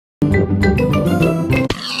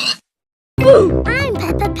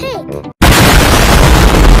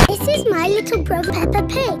little brother Peppa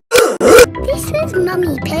Pig. This is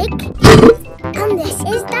Mummy Pig. And this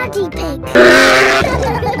is Daddy Pig.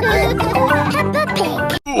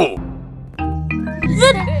 Peppa Pig.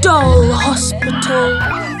 The Doll Hospital.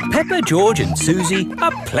 Peppa, George and Susie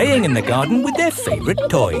are playing in the garden with their favourite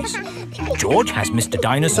toys. George has Mr.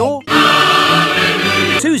 Dinosaur,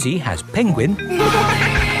 Susie has Penguin,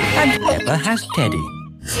 and Peppa has Teddy.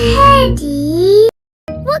 Teddy,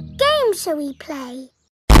 what game shall we play?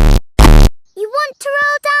 You want to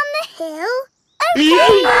roll down the hill?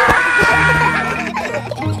 Okay!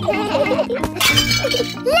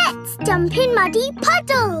 Let's jump in muddy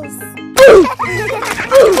puddles!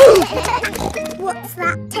 What's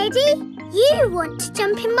that, Teddy? You want to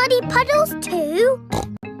jump in muddy puddles too?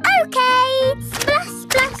 Okay! Splash,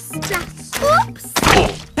 splash, splash! Oops!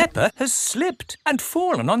 Peppa has slipped and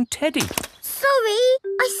fallen on Teddy. Sorry,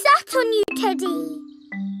 I sat on you, Teddy.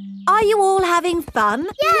 Are you all having fun?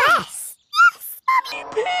 Yes! Yes, Mummy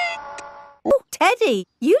Pig! Oh, Teddy,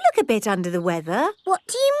 you look a bit under the weather. What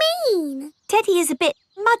do you mean? Teddy is a bit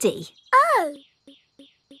muddy. Oh.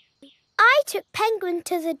 I took Penguin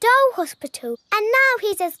to the doll hospital and now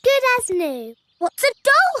he's as good as new. What's a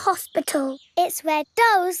doll hospital? It's where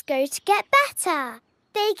dolls go to get better.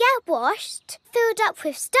 They get washed, filled up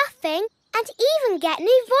with stuffing and even get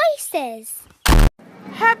new voices.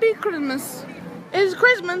 Happy Christmas. It's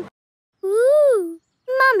Christmas. Ooh.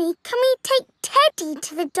 Mummy, can we take Teddy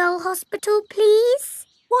to the doll hospital, please?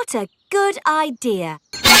 What a good idea.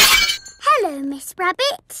 Hello, Miss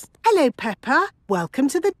Rabbit. Hello, Peppa. Welcome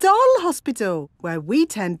to the doll hospital, where we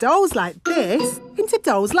turn dolls like this into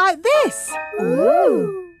dolls like this.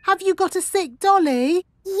 Ooh. Have you got a sick dolly?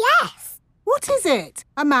 Yes. What is it?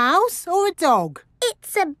 A mouse or a dog?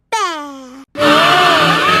 It's a bear.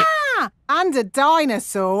 Ah! And a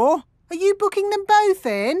dinosaur. Are you booking them both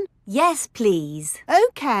in? Yes, please.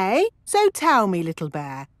 OK. So tell me, little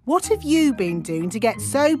bear, what have you been doing to get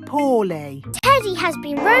so poorly? Teddy has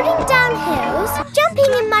been rolling down hills,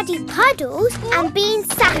 jumping in muddy puddles and being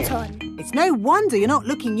sat on. It's no wonder you're not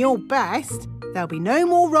looking your best. There'll be no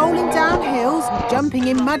more rolling down hills, jumping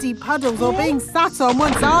in muddy puddles or being sat on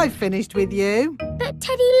once I've finished with you. But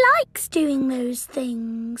Teddy likes doing those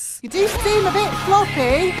things. You do seem a bit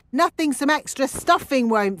floppy. Nothing some extra stuffing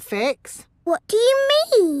won't fix. What do you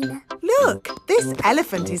mean? Look, this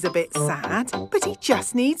elephant is a bit sad, but he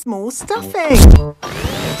just needs more stuffing.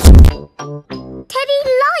 Teddy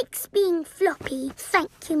likes being floppy, thank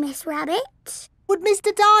you, Miss Rabbit. Would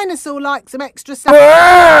Mr. Dinosaur like some extra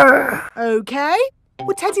stuffing? OK.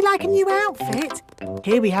 Would Teddy like a new outfit?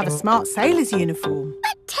 Here we have a smart sailor's uniform.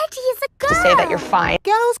 But Teddy is a girl. To say that you're fine.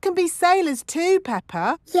 Girls can be sailors too,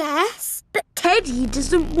 Peppa. Yes, but Teddy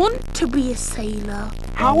doesn't want to be a sailor.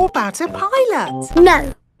 How about a pilot?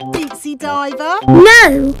 no. Deep-sea diver?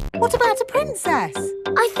 No. What about a princess?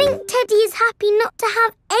 I think Teddy is happy not to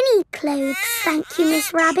have any clothes, thank you,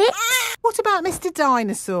 Miss Rabbit. What about Mr.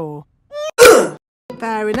 Dinosaur?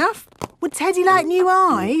 Fair enough. Would Teddy like new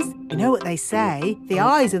eyes? You know what they say, the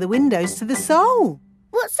eyes are the windows to the soul.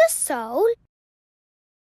 What's a soul?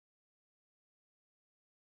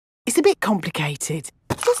 It's a bit complicated.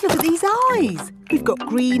 Just look at these eyes. We've got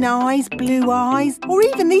green eyes, blue eyes, or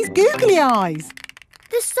even these googly eyes.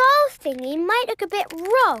 The soul thingy might look a bit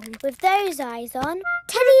wrong with those eyes on.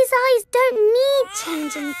 Teddy's eyes don't need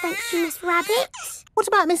changing, thank you, Miss Rabbit. What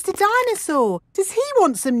about Mr. Dinosaur? Does he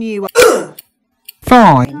want some new eyes?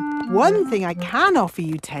 Fine. One thing I can offer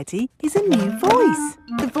you, Teddy, is a new voice.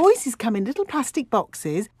 The voices come in little plastic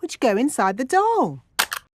boxes which go inside the doll.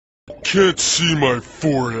 Can't see my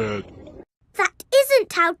forehead. That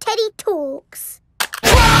isn't how Teddy talks.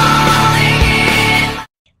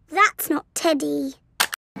 That's not Teddy.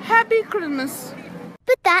 Happy Christmas.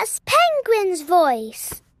 But that's Penguin's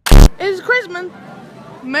voice. It's Christmas.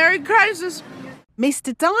 Merry Christmas.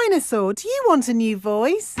 Mr. Dinosaur, do you want a new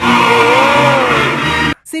voice?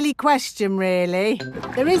 Silly question, really.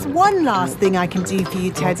 There is one last thing I can do for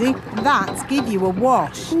you, Teddy. That's give you a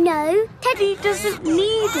wash. No, Teddy doesn't need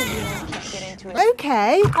a wash.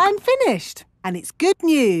 OK, I'm finished. And it's good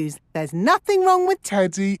news. There's nothing wrong with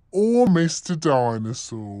Teddy or Mr.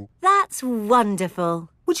 Dinosaur. That's wonderful.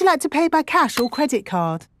 Would you like to pay by cash or credit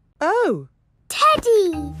card? Oh.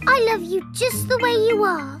 Teddy, I love you just the way you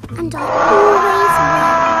are. And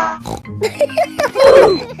I always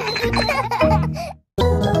will.